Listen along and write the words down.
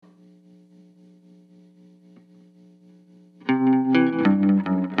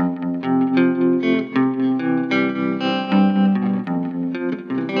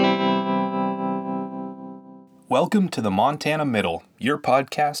Welcome to the Montana Middle, your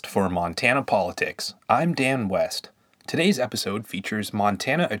podcast for Montana politics. I'm Dan West. Today's episode features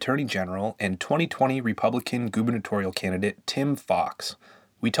Montana Attorney General and 2020 Republican gubernatorial candidate Tim Fox.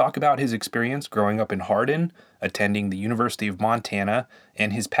 We talk about his experience growing up in Hardin, attending the University of Montana,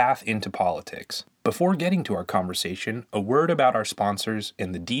 and his path into politics. Before getting to our conversation, a word about our sponsors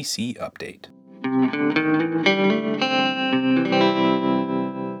and the DC Update.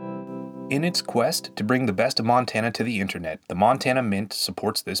 In its quest to bring the best of Montana to the internet, the Montana Mint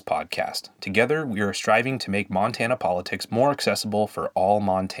supports this podcast. Together, we are striving to make Montana politics more accessible for all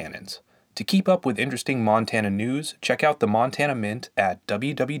Montanans. To keep up with interesting Montana news, check out the Montana Mint at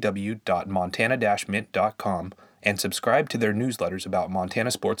www.montana-mint.com and subscribe to their newsletters about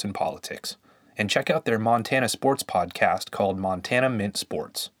Montana sports and politics. And check out their Montana sports podcast called Montana Mint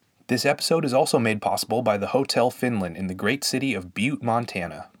Sports. This episode is also made possible by the Hotel Finlen in the great city of Butte,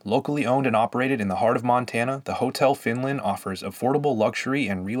 Montana. Locally owned and operated in the heart of Montana, the Hotel Finlen offers affordable luxury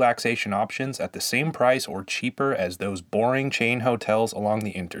and relaxation options at the same price or cheaper as those boring chain hotels along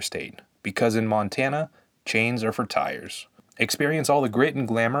the interstate. Because in Montana, chains are for tires. Experience all the grit and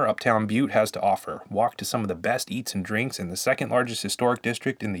glamour uptown Butte has to offer. Walk to some of the best eats and drinks in the second largest historic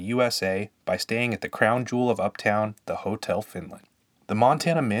district in the USA by staying at the crown jewel of uptown, the Hotel Finlen. The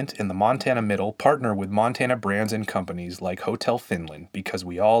Montana Mint and the Montana Middle partner with Montana brands and companies like Hotel Finlen because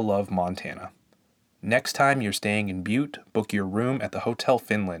we all love Montana. Next time you're staying in Butte, book your room at the Hotel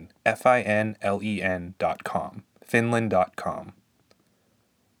Finlen, Finlen.com, finlen.com.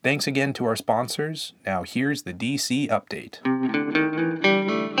 Thanks again to our sponsors. Now here's the DC Update.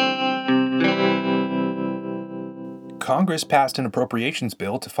 Congress passed an appropriations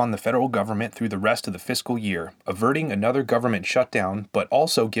bill to fund the federal government through the rest of the fiscal year, averting another government shutdown, but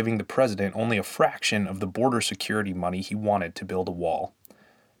also giving the president only a fraction of the border security money he wanted to build a wall.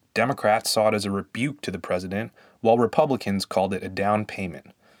 Democrats saw it as a rebuke to the president, while Republicans called it a down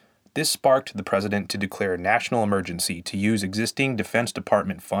payment. This sparked the president to declare a national emergency to use existing Defense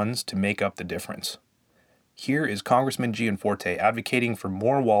Department funds to make up the difference. Here is Congressman Gianforte advocating for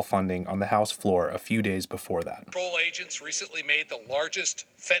more wall funding on the House floor a few days before that. Patrol agents recently made the largest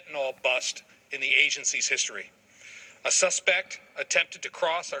fentanyl bust in the agency's history. A suspect attempted to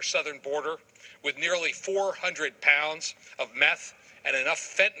cross our southern border with nearly 400 pounds of meth and enough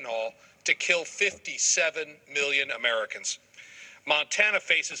fentanyl to kill 57 million Americans. Montana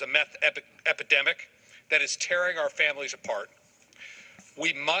faces a meth epidemic that is tearing our families apart.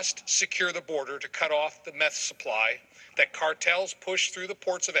 We must secure the border to cut off the meth supply that cartels push through the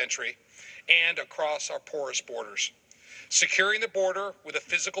ports of entry and across our porous borders. Securing the border with a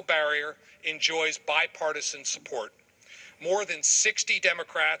physical barrier enjoys bipartisan support. More than 60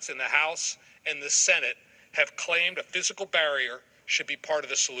 Democrats in the House and the Senate have claimed a physical barrier should be part of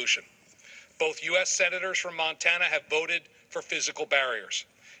the solution. Both U.S. senators from Montana have voted for physical barriers.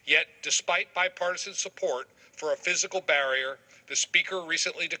 Yet, despite bipartisan support for a physical barrier, the Speaker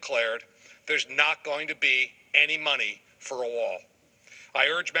recently declared there's not going to be any money for a wall. I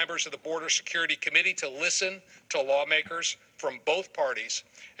urge members of the Border Security Committee to listen to lawmakers from both parties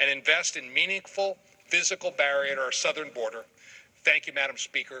and invest in meaningful physical barrier at our southern border. Thank you, Madam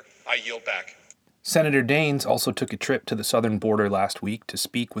Speaker. I yield back. Senator Daines also took a trip to the southern border last week to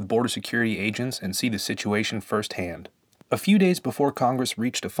speak with border security agents and see the situation firsthand. A few days before Congress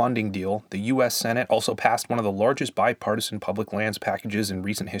reached a funding deal, the U.S. Senate also passed one of the largest bipartisan public lands packages in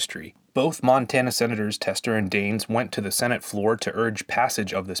recent history. Both Montana Senators Tester and Daines went to the Senate floor to urge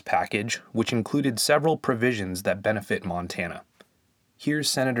passage of this package, which included several provisions that benefit Montana. Here's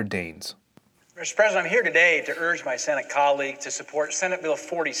Senator Daines. Mr. President, I'm here today to urge my Senate colleague to support Senate Bill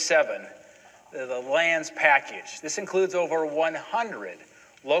 47, the lands package. This includes over 100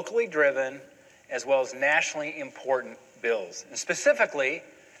 locally driven as well as nationally important bills. And specifically,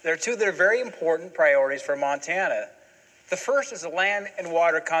 there are two that are very important priorities for Montana. The first is the Land and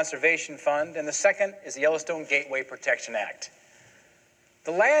Water Conservation Fund, and the second is the Yellowstone Gateway Protection Act.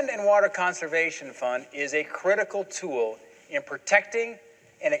 The Land and Water Conservation Fund is a critical tool in protecting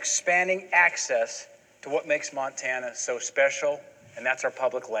and expanding access to what makes Montana so special, and that's our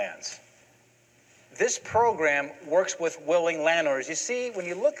public lands. This program works with willing landowners. You see, when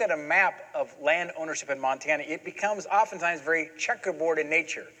you look at a map of land ownership in Montana, it becomes oftentimes very checkerboard in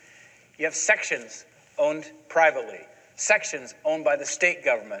nature. You have sections owned privately, sections owned by the state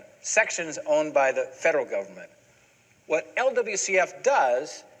government, sections owned by the federal government. What LWCF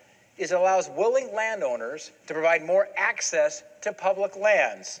does is it allows willing landowners to provide more access to public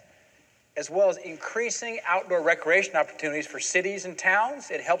lands, as well as increasing outdoor recreation opportunities for cities and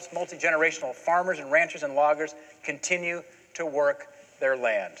towns. It helps multi-generational farmers and ranchers and loggers continue to work their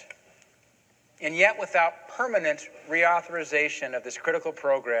land. And yet, without permanent reauthorization of this critical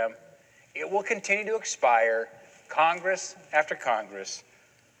program, it will continue to expire, Congress after Congress,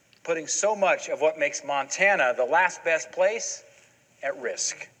 putting so much of what makes Montana the last best place at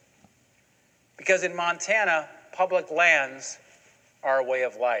risk. Because in Montana, public lands are a way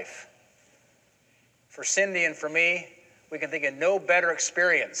of life. For Cindy and for me, we can think of no better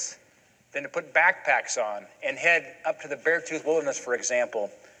experience than to put backpacks on and head up to the Beartooth Wilderness, for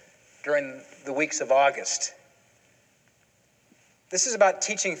example, during the weeks of August. This is about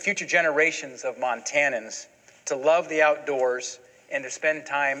teaching future generations of Montanans to love the outdoors and to spend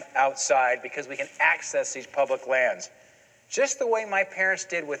time outside because we can access these public lands. Just the way my parents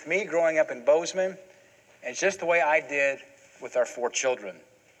did with me growing up in Bozeman, and just the way I did with our 4 children.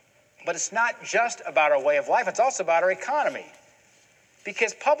 But it's not just about our way of life, it's also about our economy.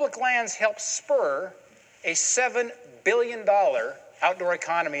 Because public lands help spur a $7 billion outdoor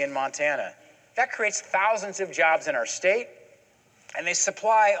economy in Montana. That creates thousands of jobs in our state, and they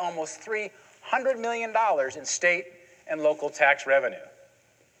supply almost $300 million in state and local tax revenue.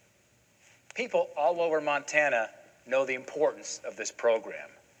 People all over Montana know the importance of this program.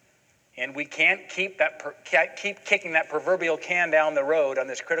 And we can't keep kicking that proverbial can down the road on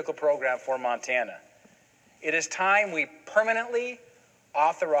this critical program for Montana. It is time we permanently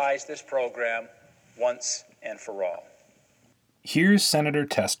authorize this program once and for all. Here's Senator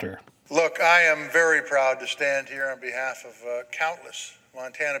Tester. Look, I am very proud to stand here on behalf of countless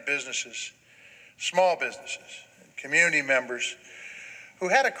Montana businesses, small businesses, and community members who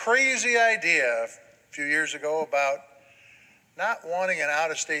had a crazy idea a few years ago about not wanting an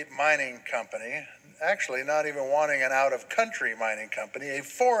out-of-state mining company, actually not even wanting an out-of-country mining company, a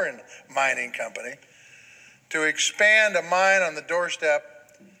foreign mining company, to expand a mine on the doorstep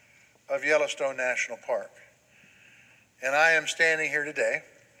of Yellowstone National Park. And I am standing here today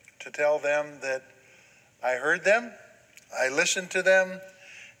to tell them that I heard them, I listened to them,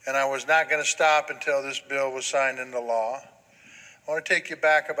 and I was not going to stop until this bill was signed into law. I want to take you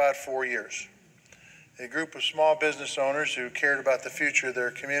back about 4 years. A group of small business owners who cared about the future of their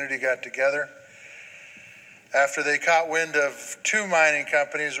community got together after they caught wind of 2 mining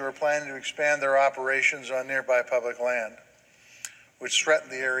companies who were planning to expand their operations on nearby public land, which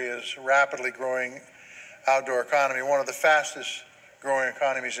threatened the area's rapidly growing outdoor economy, one of the fastest growing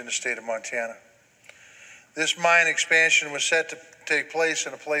economies in the state of Montana. This mine expansion was set to take place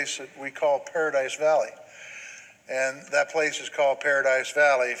in a place that we call Paradise Valley. And that place is called Paradise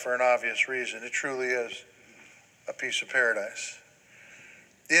Valley for an obvious reason. It truly is a piece of paradise.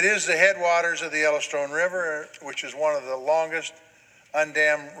 It is the headwaters of the Yellowstone River, which is one of the longest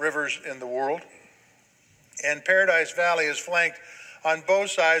undammed rivers in the world. And Paradise Valley is flanked on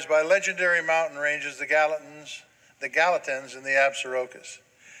both sides by legendary mountain ranges, the Gallatin, the Galatins, and the Absarokas.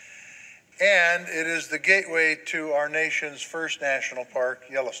 And it is the gateway to our nation's first national park,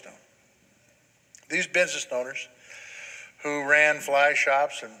 Yellowstone. These business owners, who ran fly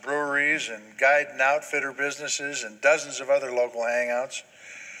shops and breweries and guide and outfitter businesses and dozens of other local hangouts,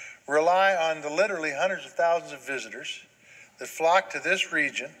 rely on the literally hundreds of thousands of visitors that flock to this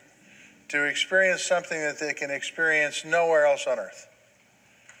region to experience something that they can experience nowhere else on earth.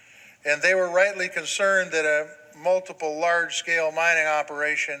 And they were rightly concerned that a multiple large-scale mining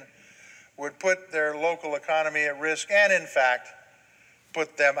operation would put their local economy at risk and, in fact,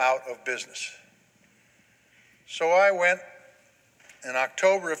 put them out of business. So I went in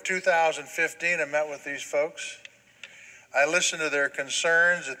October of 2015 and met with these folks. I listened to their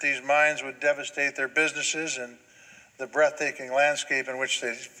concerns that these mines would devastate their businesses and the breathtaking landscape in which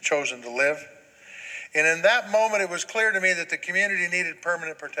they've chosen to live. And in that moment, it was clear to me that the community needed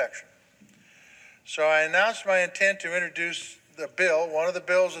permanent protection. So I announced my intent to introduce the bill, one of the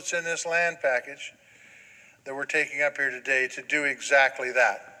bills that's in this land package that we're taking up here today, to do exactly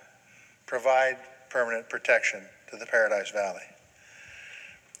that, provide permanent protection to the Paradise Valley.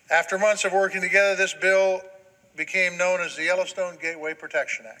 After months of working together, this bill became known as the Yellowstone Gateway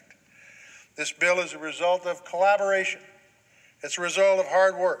Protection Act. This bill is a result of collaboration. It's a result of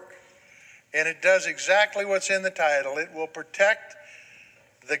hard work. And it does exactly what's in the title. It will protect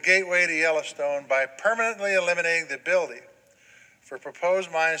the gateway to Yellowstone by permanently eliminating the ability for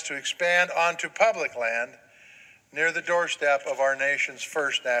proposed mines to expand onto public land near the doorstep of our nation's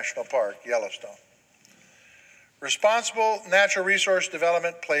first national park, Yellowstone. Responsible natural resource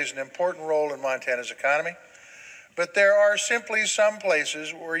development plays an important role in Montana's economy, but there are simply some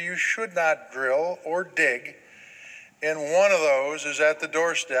places where you should not drill or dig, and one of those is at the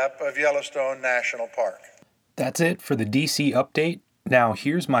doorstep of Yellowstone National Park. That's it for the DC update. Now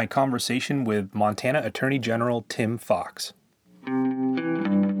here's my conversation with Montana Attorney General Tim Fox.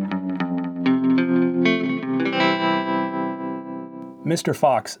 Mr.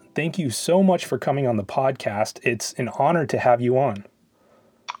 Fox, thank you so much for coming on the podcast. It's an honor to have you on.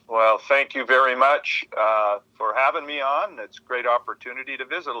 Well, thank you very much for having me on. It's a great opportunity to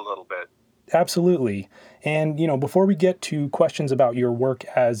visit a little bit. Absolutely. And, before we get to questions about your work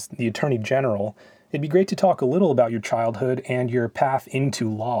as the Attorney General, it'd be great to talk a little about your childhood and your path into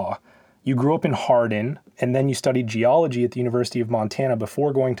law. You grew up in Hardin, and then you studied geology at the University of Montana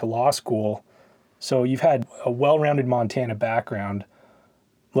before going to law school. So you've had a well-rounded Montana background.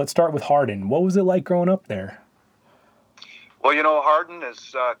 Let's start with Hardin. What was it like growing up there? Well, Hardin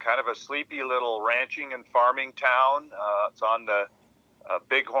is kind of a sleepy little ranching and farming town. It's on the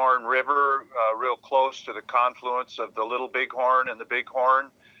Bighorn River, real close to the confluence of the Little Bighorn and the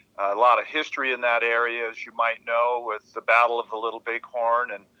Bighorn. A lot of history in that area, as you might know, with the Battle of the Little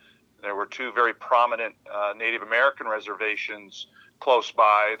Bighorn. And there were two very prominent Native American reservations close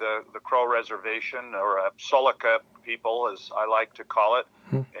by, the Crow Reservation, or Solika people, as I like to call it,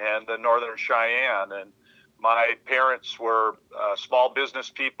 and the Northern Cheyenne. And my parents were small business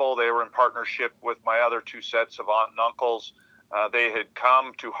people. They were in partnership with my other two sets of aunt and uncles. They had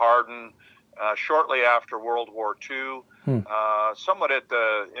come to Hardin shortly after World War II, somewhat at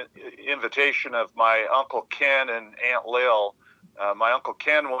the invitation of my Uncle Ken and Aunt Lil. My Uncle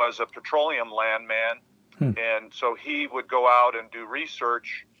Ken was a petroleum landman, and so he would go out and do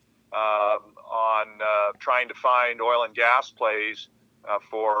research on trying to find oil and gas plays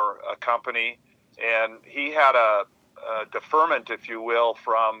for a company. And he had a deferment, if you will,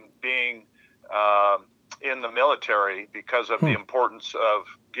 from being in the military because of the importance of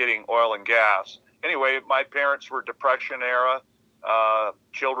getting oil and gas. Anyway, my parents were Depression era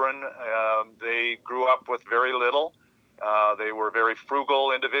children. They grew up with very little. They were very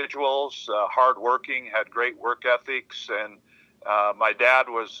frugal individuals, hardworking, had great work ethics. And my dad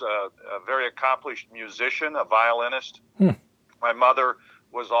was a very accomplished musician, a violinist. My mother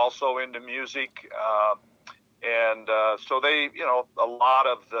was also into music. And so they, a lot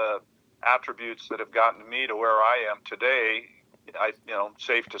of the attributes that have gotten me to where I am today,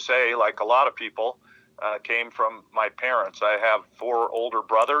 safe to say, like a lot of people, came from my parents. I have 4 older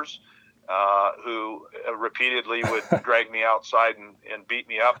brothers who repeatedly would drag me outside and beat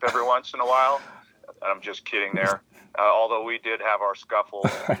me up every once in a while. I'm just kidding there, although we did have our scuffles.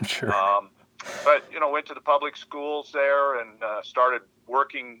 I'm sure. But, went to the public schools there and started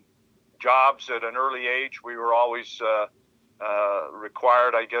working jobs at an early age. We were always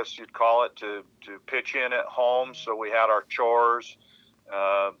required, I guess you'd call it, to pitch in at home. So we had our chores.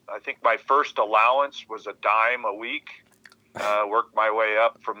 I think my first allowance was a dime a week. Worked my way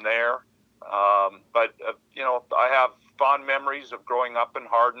up from there. But I have fond memories of growing up in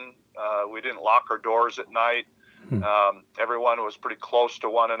Hardin. We didn't lock our doors at night. Everyone was pretty close to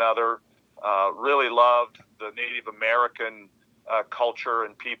one another. Really loved the Native American culture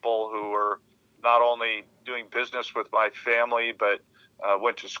and people who were not only doing business with my family, but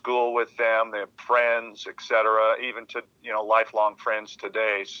went to school with them. They have friends, etc., even to, lifelong friends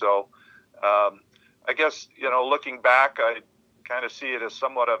today. So I guess, looking back, I kind of see it as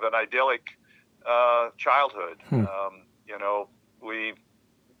somewhat of an idyllic childhood.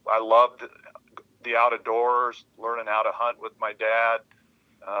 I loved the outdoors, learning how to hunt with my dad,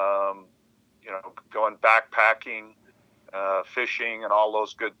 going backpacking, fishing, and all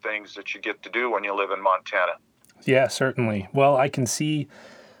those good things that you get to do when you live in Montana. Yeah, certainly. Well, I can see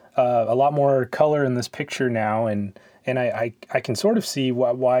a lot more color in this picture now, and I can sort of see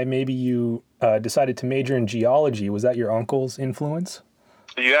why maybe you decided to major in geology. Was that your uncle's influence?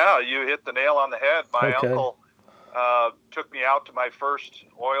 Yeah, you hit the nail on the head. My uncle took me out to my first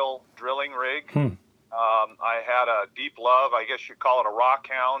oil drilling rig. I had a deep love, I guess you'd call it a rock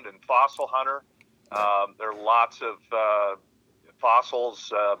hound and fossil hunter. There are lots of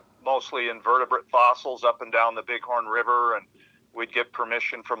fossils, mostly invertebrate fossils up and down the Bighorn River, and we'd get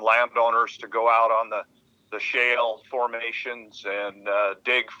permission from landowners to go out on the shale formations and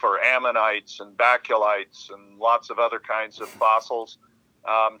dig for ammonites and baculites and lots of other kinds of fossils.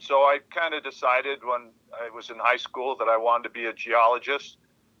 So I kind of decided when I was in high school that I wanted to be a geologist,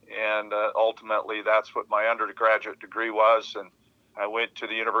 and ultimately that's what my undergraduate degree was. And I went to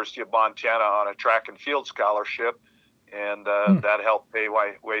the University of Montana on a track and field scholarship, and that helped pay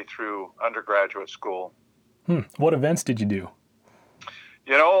my way through undergraduate school. What events did you do?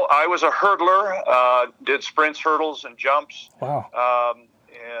 I was a hurdler, did sprints, hurdles, and jumps. Wow.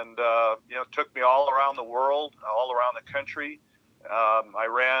 And took me all around the world, all around the country. I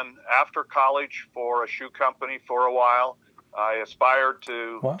ran after college for a shoe company for a while. I aspired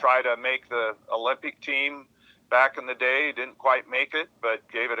to try to make the Olympic team back in the day. Didn't quite make it, but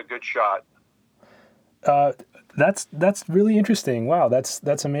gave it a good shot. That's really interesting. Wow,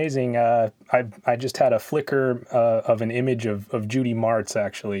 that's amazing. I just had a flicker of an image of Judy Martz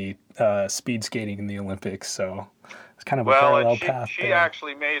actually speed skating in the Olympics. So it's kind of a parallel path. She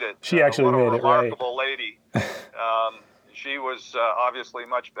actually made it. She actually made it, right? What a remarkable lady. She was obviously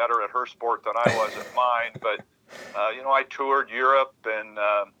much better at her sport than I was at mine. But I toured Europe and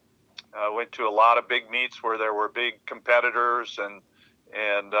went to a lot of big meets where there were big competitors and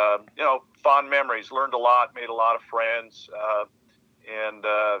fond memories. Learned a lot, made a lot of friends, and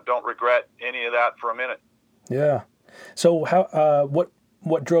don't regret any of that for a minute. Yeah. So how what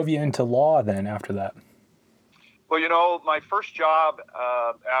drove you into law then after that? Well, my first job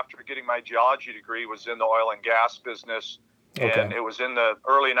after getting my geology degree was in the oil and gas business, and it was in the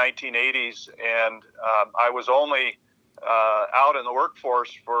early 1980s, and I was only out in the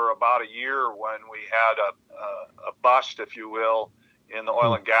workforce for about a year when we had a bust, if you will, in the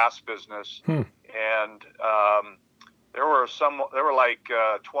oil and gas business. And there were like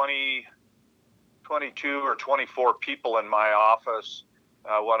 22 or 24 people in my office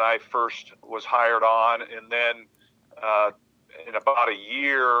when I first was hired on. And then in about a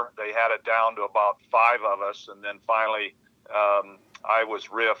year, they had it down to about 5 of us. And then finally, I was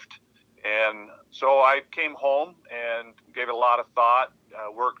riffed. And so I came home and gave it a lot of thought,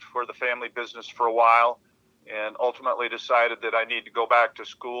 worked for the family business for a while, and ultimately decided that I need to go back to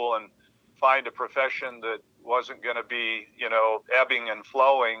school and find a profession that wasn't going to be, ebbing and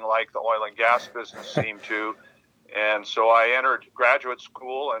flowing like the oil and gas business seemed to. And so I entered graduate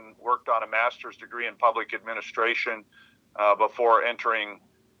school and worked on a master's degree in public administration before entering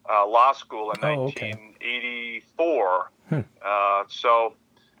law school in 1984.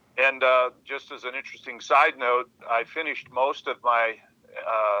 Just as an interesting side note, I finished most of my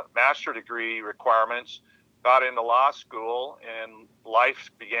master degree requirements, got into law school, and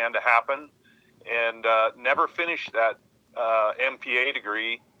life began to happen, and never finished that MPA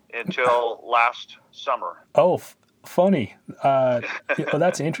degree until last summer. Oh, funny. Well,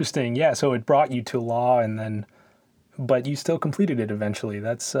 that's interesting. Yeah, so it brought you to law, but you still completed it eventually.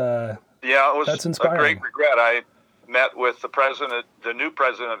 That's it was that's inspiring. A great regret. I met with the new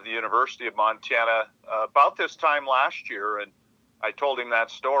president of the University of Montana about this time last year, and I told him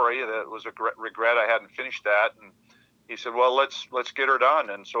that story, that it was a regret I hadn't finished that, and he said, well, let's get her done,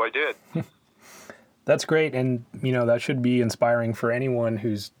 and so I did. That's great, and that should be inspiring for anyone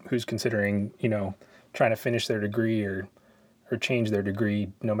who's considering trying to finish their degree or change their degree,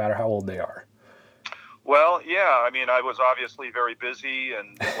 no matter how old they are. Well, yeah, I mean, I was obviously very busy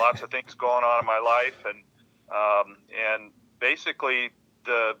and lots of things going on in my life, and basically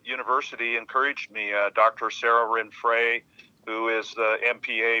the university encouraged me. Dr. Sarah Rinfray, who is the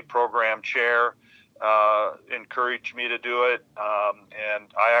MPA program chair, encouraged me to do it.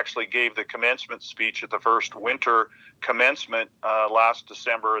 And I actually gave the commencement speech at the first winter commencement last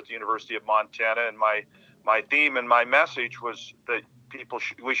December at the University of Montana. And my theme and my message was that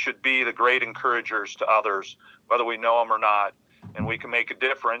we should be the great encouragers to others, whether we know them or not, and we can make a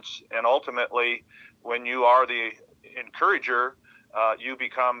difference. And ultimately, when you are the encourager, you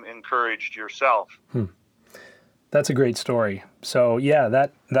become encouraged yourself. That's a great story. So yeah,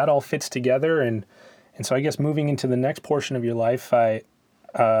 that all fits together, and so I guess moving into the next portion of your life,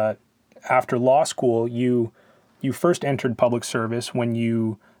 after law school, you first entered public service when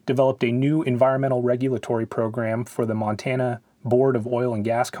you developed a new environmental regulatory program for the Montana Board of Oil and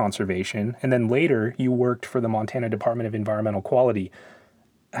Gas Conservation, and then later you worked for the Montana Department of Environmental Quality.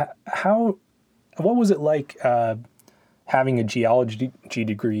 What was it like having a geology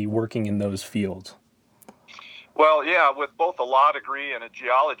degree working in those fields? Well, yeah, with both a law degree and a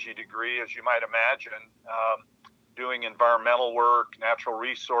geology degree, as you might imagine, doing environmental work, natural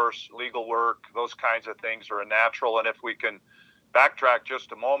resource, legal work, those kinds of things are a natural. And if we can backtrack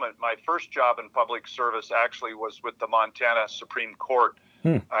just a moment, my first job in public service actually was with the Montana Supreme Court.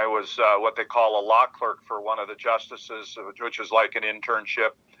 I was what they call a law clerk for one of the justices, which is like an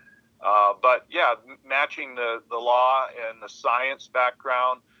internship. But yeah, matching the law and the science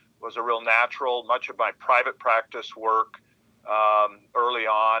background was a real natural. Much of my private practice work early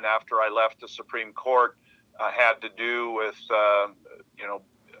on after I left the Supreme Court had to do with,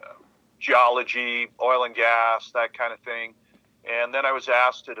 geology, oil and gas, that kind of thing. And then I was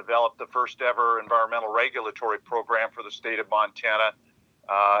asked to develop the first ever environmental regulatory program for the state of Montana,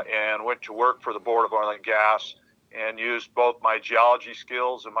 and went to work for the Board of Oil and Gas and used both my geology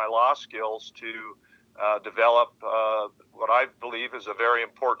skills and my law skills to develop what I believe is a very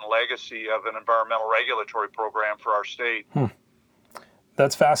important legacy of an environmental regulatory program for our state.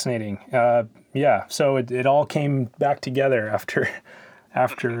 That's fascinating. Yeah, so it all came back together after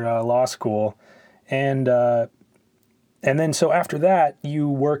law school. And And then so after that, you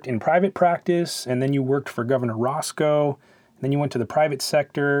worked in private practice, and then you worked for Governor Roscoe, and then you went to the private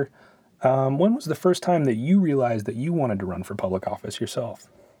sector. When was the first time that you realized that you wanted to run for public office yourself?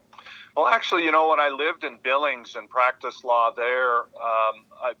 Well, actually, when I lived in Billings and practiced law there,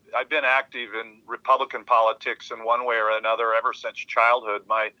 I've been active in Republican politics in one way or another ever since childhood.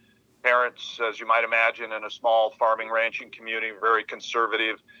 My parents, as you might imagine, in a small farming ranching community, very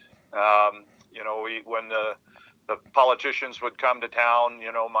conservative. When the politicians would come to town,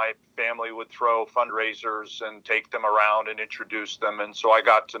 my family would throw fundraisers and take them around and introduce them. And so I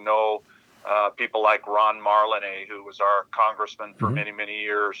got to know people like Ron Marlene, who was our congressman for many, many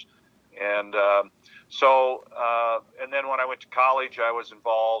years. And and then when I went to college, I was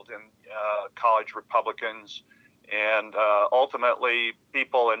involved in college Republicans. And ultimately,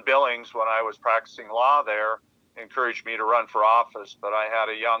 people in Billings, when I was practicing law there, encouraged me to run for office. But I had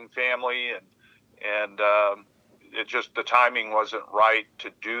a young family, and it just, the timing wasn't right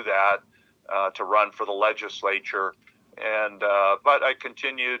to do that, to run for the legislature. And but I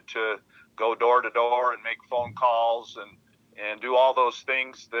continued to go door to door and make phone calls and do all those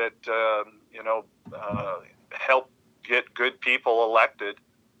things that help get good people elected,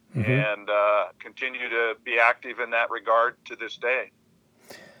 and continue to be active in that regard to this day.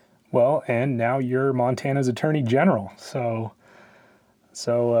 Well, and now you're Montana's Attorney General, so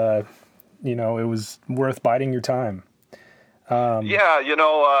it was worth biding your time. I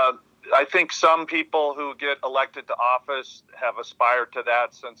think some people who get elected to office have aspired to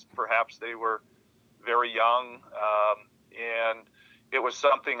that since perhaps they were very young. And it was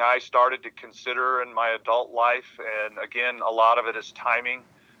something I started to consider in my adult life. And again, a lot of it is timing.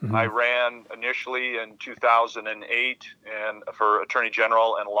 I ran initially in 2008 and for Attorney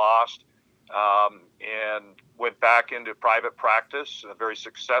General and lost, and went back into private practice, a very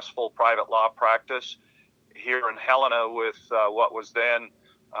successful private law practice here in Helena with what was then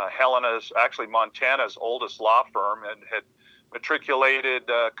actually Montana's oldest law firm, and had matriculated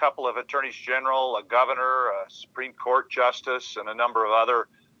a couple of attorneys general, a governor, a Supreme Court justice, and a number of other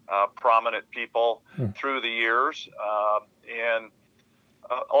prominent people through the years.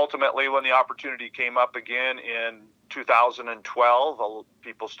 Ultimately, when the opportunity came up again in 2012,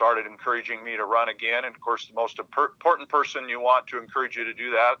 people started encouraging me to run again. And of course, the most important person you want to encourage you to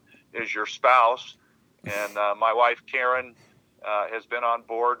do that is your spouse. And my wife, Karen, has been on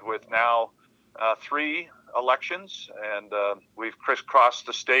board with now 3 elections, and we've crisscrossed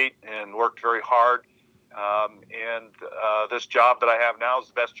the state and worked very hard. This job that I have now is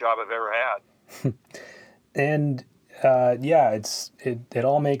the best job I've ever had. And it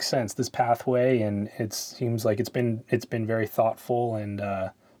all makes sense, this pathway, and it seems like it's been very thoughtful. And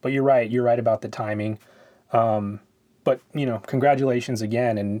but you're right about the timing. But congratulations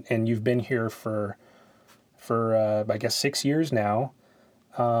again, and you've been here for I guess 6 years now.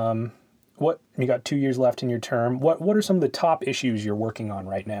 You got 2 years left in your term. What are some of the top issues you're working on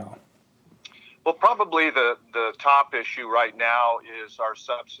right now? Well, probably the top issue right now is our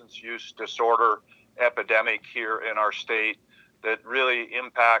substance use disorder epidemic here in our state that really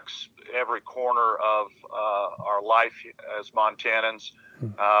impacts every corner of our life as Montanans.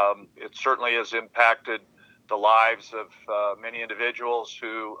 It certainly has impacted the lives of many individuals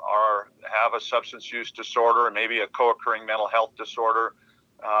who have a substance use disorder and maybe a co-occurring mental health disorder.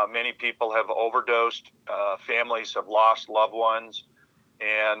 Many people have overdosed. Families have lost loved ones.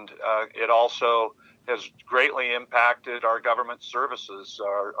 And it also has greatly impacted our government services.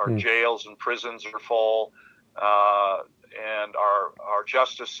 Our jails and prisons are full, and our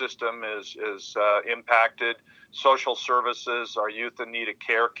justice system is impacted. Social services, our youth in need of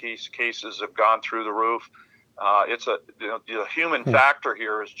care cases have gone through the roof. The human factor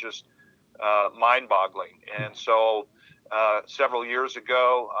here is just mind-boggling. And so several years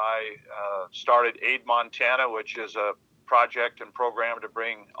ago, I started Aid Montana, which is a project and program to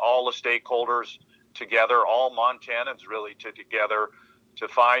bring all the stakeholders together, all Montanans really together, to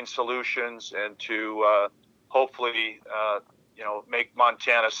find solutions and to hopefully make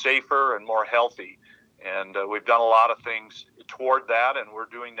Montana safer and more healthy. And we've done a lot of things toward that, and we're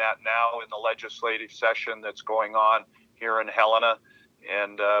doing that now in the legislative session that's going on here in Helena.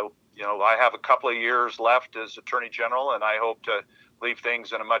 And I have a couple of years left as Attorney General, and I hope to leave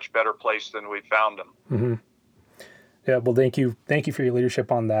things in a much better place than we found them. Mm-hmm. Yeah, well, thank you for your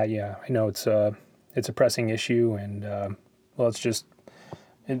leadership on that. Yeah, I know it's a pressing issue, and it's just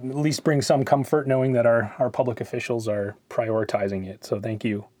at least bring some comfort knowing that our public officials are prioritizing it. So thank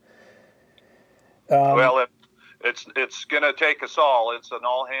you. Well, it's going to take us all. It's an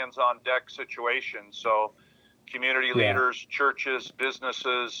all hands on deck situation. So community leaders, churches,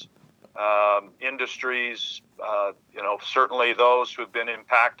 businesses, industries, certainly those who've been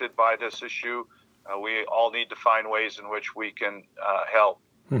impacted by this issue, we all need to find ways in which we can help.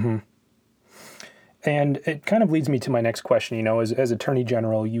 Mm-hmm. And it kind of leads me to my next question. As Attorney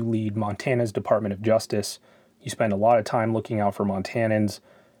General, you lead Montana's Department of Justice. You spend a lot of time looking out for Montanans,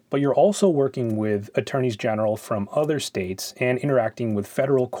 but you're also working with attorneys general from other states and interacting with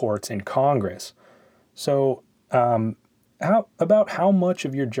federal courts and Congress. So how much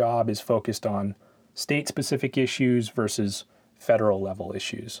of your job is focused on state-specific issues versus federal-level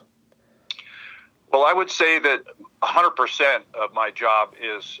issues? Well, I would say that 100% of my job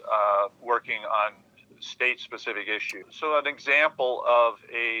is working on state-specific issues. So an example of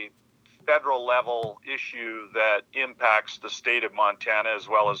a federal-level issue that impacts the state of Montana as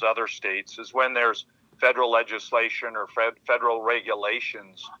well as other states is when there's federal legislation or federal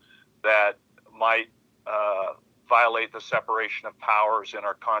regulations that might violate the separation of powers in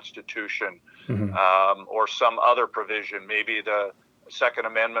our Constitution, or some other provision, maybe the Second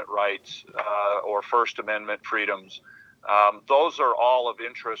Amendment rights or First Amendment freedoms. Those are all of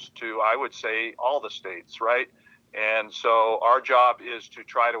interest to, I would say, all the states, right? And so our job is to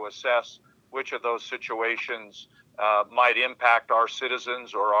try to assess which of those situations might impact our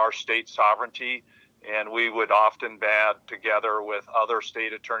citizens or our state sovereignty. And we would often band together with other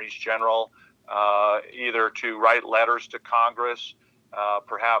state attorneys general, either to write letters to Congress,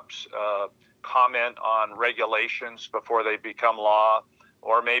 perhaps comment on regulations before they become law,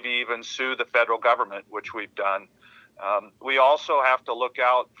 or maybe even sue the federal government, which we've done. We also have to look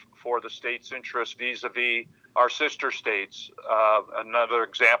out for the state's interest vis-a-vis our sister states. Another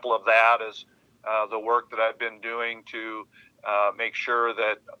example of that is the work that I've been doing to make sure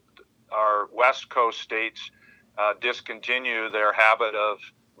that our West Coast states discontinue their habit of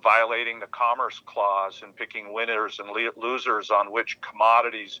violating the Commerce Clause and picking winners and losers on which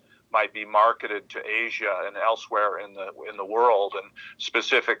commodities might be marketed to Asia and elsewhere in the world, and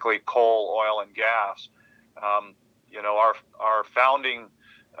specifically coal, oil, and gas. Our founding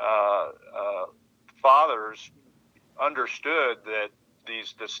fathers understood that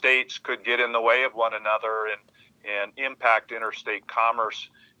the states could get in the way of one another and impact interstate commerce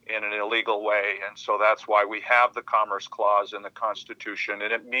in an illegal way, and so that's why we have the Commerce Clause in the Constitution,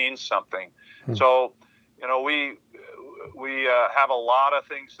 and it means something. So, we have a lot of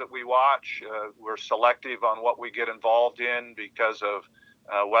things that we watch. We're selective on what we get involved in because of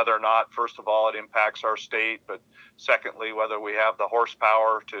whether or not, first of all, it impacts our state, but secondly, whether we have the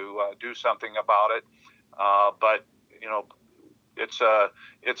horsepower to do something about it. But it's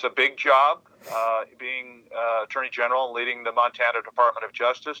a big job being Attorney General and leading the Montana Department of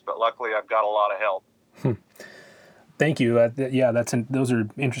Justice, but luckily I've got a lot of help. Thank you. Those are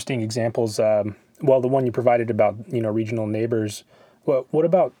interesting examples. The one you provided about regional neighbors. What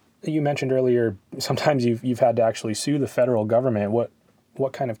about, you mentioned earlier, sometimes you've had to actually sue the federal government.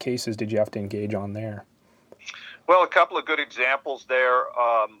 What kind of cases did you have to engage on there? Well, a couple of good examples there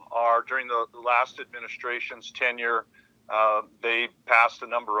are during the last administration's tenure. They passed a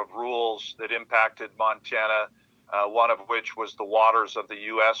number of rules that impacted Montana, one of which was the Waters of the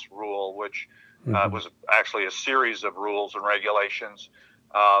U.S. rule, which was actually a series of rules and regulations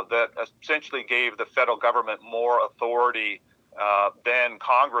that essentially gave the federal government more authority than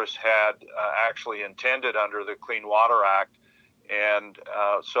Congress had actually intended under the Clean Water Act. And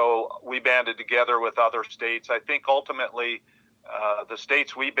so we banded together with other states. I think ultimately the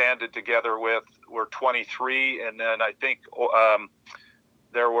states we banded together with were 23, and then I think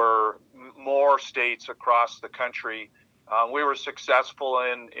there were more states across the country. We were successful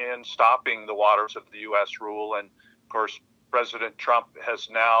in stopping the Waters of the U.S. rule, and of course President Trump has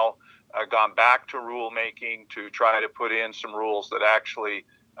now gone back to rulemaking to try to put in some rules that actually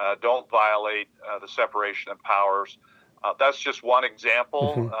don't violate the separation of powers. That's just one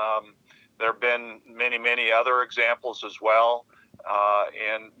example. There have been many, many other examples as well.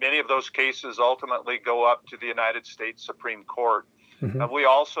 And many of those cases ultimately go up to the United States Supreme Court. We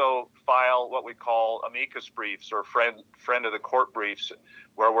also file what we call amicus briefs, or friend of the court briefs,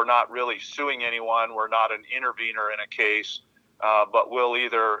 where we're not really suing anyone. We're not an intervener in a case, but we'll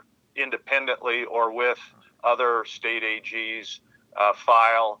either independently or with other state AGs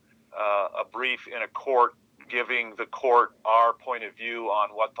file a brief in a court giving the court our point of view on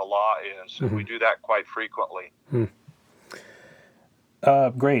what the law is. And we do that quite frequently.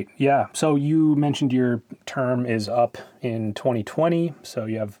 Great. Yeah. So you mentioned your term is up in 2020. So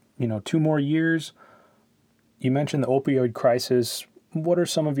you have, 2 more years. You mentioned the opioid crisis. What are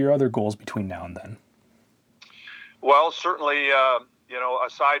some of your other goals between now and then? Well, certainly,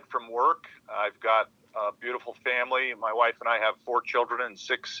 aside from work, I've got a beautiful family. My wife and I have 4 children and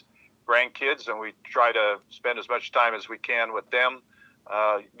 6 grandkids, and we try to spend as much time as we can with them.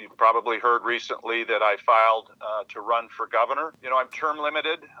 You've probably heard recently that I filed to run for governor. I'm term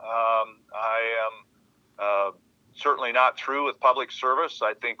limited. I am certainly not through with public service.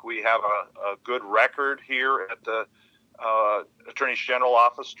 I think we have a good record here at the Attorney General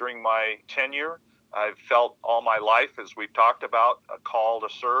office during my tenure. I've felt all my life, as we've talked about, a call to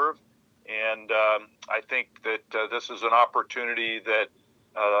serve. And I think that this is an opportunity that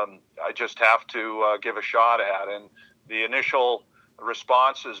I just have to give a shot at. And the initial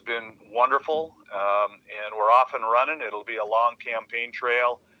response has been wonderful, and we're off and running. It'll be a long campaign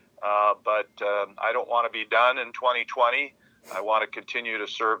trail, but I don't want to be done in 2020. I want to continue to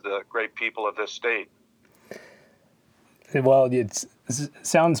serve the great people of this state. Well, it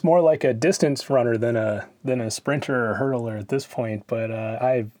sounds more like a distance runner than a sprinter or hurdler at this point. But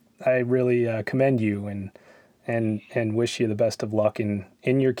I really commend you and wish you the best of luck in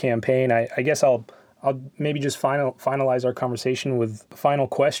your campaign. I guess I'll maybe just finalize our conversation with a final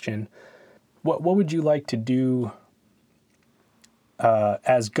question. What would you like to do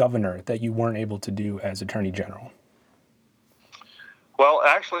as governor that you weren't able to do as Attorney General? Well,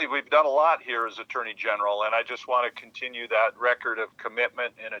 actually, we've done a lot here as Attorney General, and I just want to continue that record of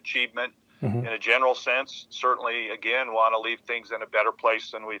commitment and achievement in a general sense. Certainly, again, want to leave things in a better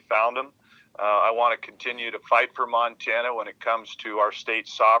place than we found them. I want to continue to fight for Montana when it comes to our state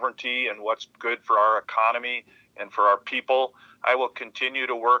sovereignty and what's good for our economy and for our people. I will continue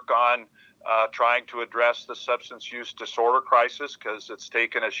to work on trying to address the substance use disorder crisis, because it's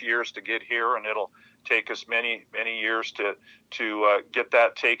taken us years to get here, and it'll take us many years to get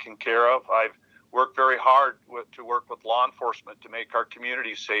that taken care of. I've worked very hard to work with law enforcement to make our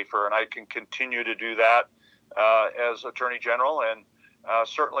communities safer, and I can continue to do that as Attorney General. And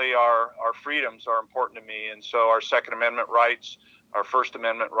certainly our freedoms are important to me, and so our Second Amendment rights, our First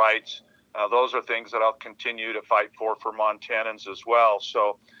Amendment rights, those are things that I'll continue to fight for Montanans as well.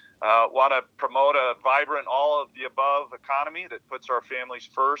 So want to promote a vibrant, all of the above economy that puts our families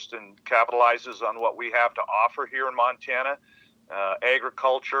first and capitalizes on what we have to offer here in Montana.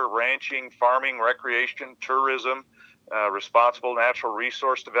 Agriculture, ranching, farming, recreation, tourism, responsible natural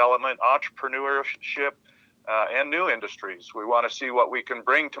resource development, entrepreneurship, and new industries. We want to see what we can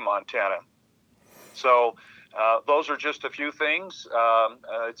bring to Montana. So those are just a few things.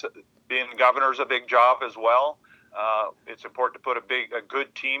 Being governor is a big job as well. It's important to put a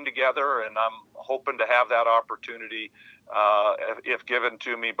good team together, and I'm hoping to have that opportunity if given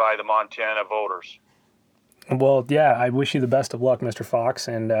to me by the Montana voters. Well, yeah, I wish you the best of luck, Mr. Fox,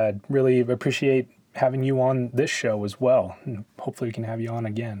 and really appreciate having you on this show as well. And hopefully we can have you on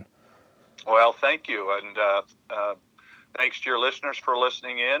again. Well, thank you, and thanks to your listeners for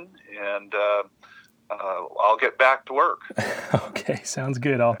listening in, and I'll get back to work. Okay, sounds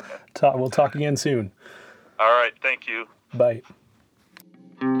good. We'll talk again soon. All right, thank you. Bye.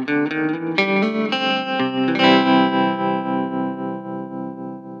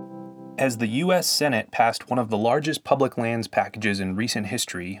 As the U.S. Senate passed one of the largest public lands packages in recent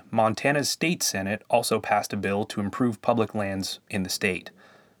history, Montana's State Senate also passed a bill to improve public lands in the state.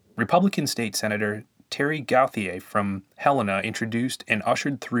 Republican State Senator Terry Gauthier from Helena introduced and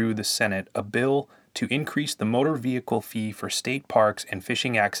ushered through the Senate a bill to increase the motor vehicle fee for state parks and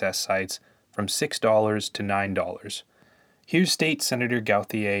fishing access sites from $6 to $9. Here's State Senator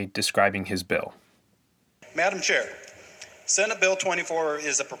Gauthier describing his bill. Madam Chair, Senate Bill 24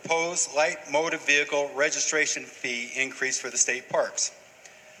 is a proposed light motor vehicle registration fee increase for the state parks.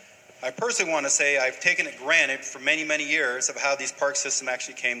 I personally want to say I've taken it granted for many years of how these park system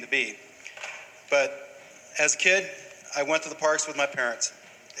actually came to be. But as a kid, I went to the parks with my parents.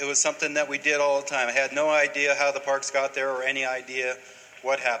 It was something that we did all the time. I had no idea how the parks got there or any idea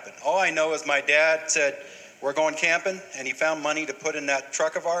what happened. All I know is my dad said, we're going camping, and he found money to put in that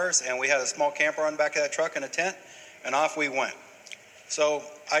truck of ours, and we had a small camper on the back of that truck and a tent, and off we went. So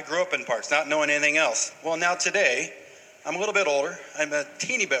I grew up in parks, not knowing anything else. Well, now today, I'm a little bit older, I'm a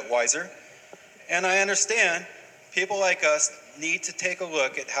teeny bit wiser, and I understand people like us need to take a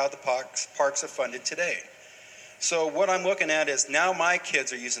look at how the parks are funded today. So what I'm looking at is now my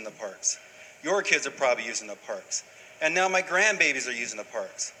kids are using the parks. Your kids are probably using the parks. And now my grandbabies are using the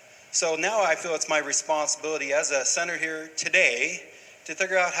parks. So now I feel it's my responsibility as a senator here today to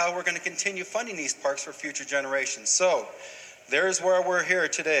figure out how we're going to continue funding these parks for future generations. So there's where we're here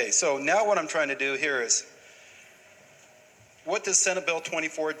today. So now what I'm trying to do here is, what does Senate Bill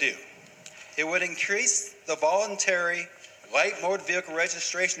 24 do? It would increase the voluntary light motor vehicle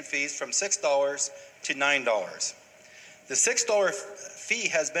registration fees from $6 to $9. The $6 fee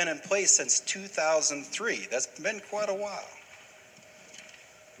has been in place since 2003. That's been quite a while.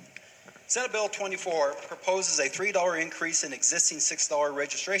 Senate Bill 24 proposes a $3 increase in existing $6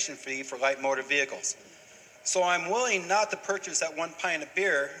 registration fee for light motor vehicles. So I'm willing not to purchase that 1 pint of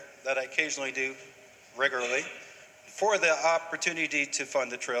beer that I occasionally do regularly for the opportunity to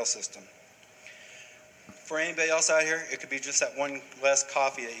fund the trail system. For anybody else out here, it could be just that one less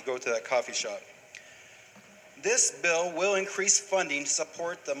coffee that you go to that coffee shop. This bill will increase funding to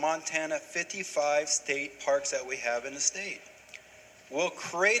support the Montana 55 state parks that we have in the state. We'll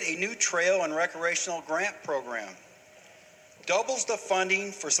create a new trail and recreational grant program. Doubles the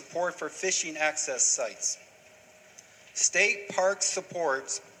funding for support for fishing access sites. State parks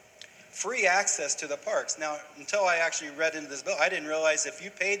supports free access to the parks. Now, until I actually read into this bill, I didn't realize if you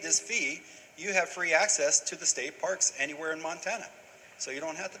paid this fee, you have free access to the state parks anywhere in Montana. So you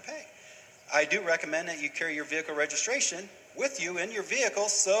don't have to pay. I do recommend that you carry your vehicle registration with you in your vehicle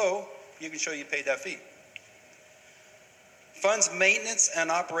so you can show you paid that fee. Funds maintenance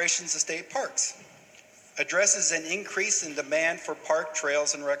and operations of state parks. Addresses an increase in demand for park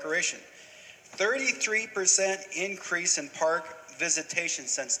trails and recreation. 33% increase in park visitation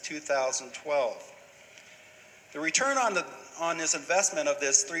since 2012. The return on this investment of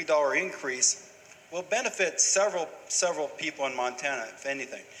this $3 increase will benefit several people in Montana, if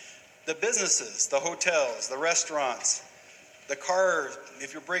anything. The businesses, the hotels, the restaurants, the car.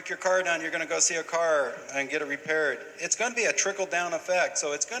 If you break your car down, you're going to go see a car and get it repaired. It's going to be a trickle-down effect,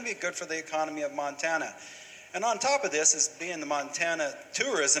 so it's going to be good for the economy of Montana. And on top of this, is being the Montana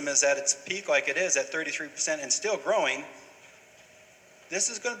tourism is at its peak like it is at 33% and still growing, this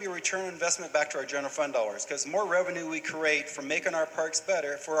is going to be a return on investment back to our general fund dollars, because the more revenue we create from making our parks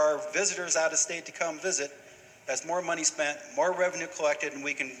better for our visitors out of state to come visit, that's more money spent, more revenue collected, and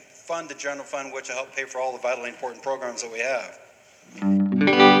we can fund the general fund, which will help pay for all the vitally important programs that we have.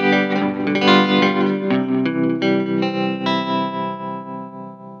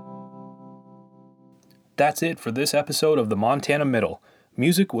 That's it for this episode of the Montana Middle.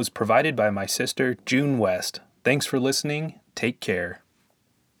 Music was provided by my sister, June West. Thanks for listening. Take care.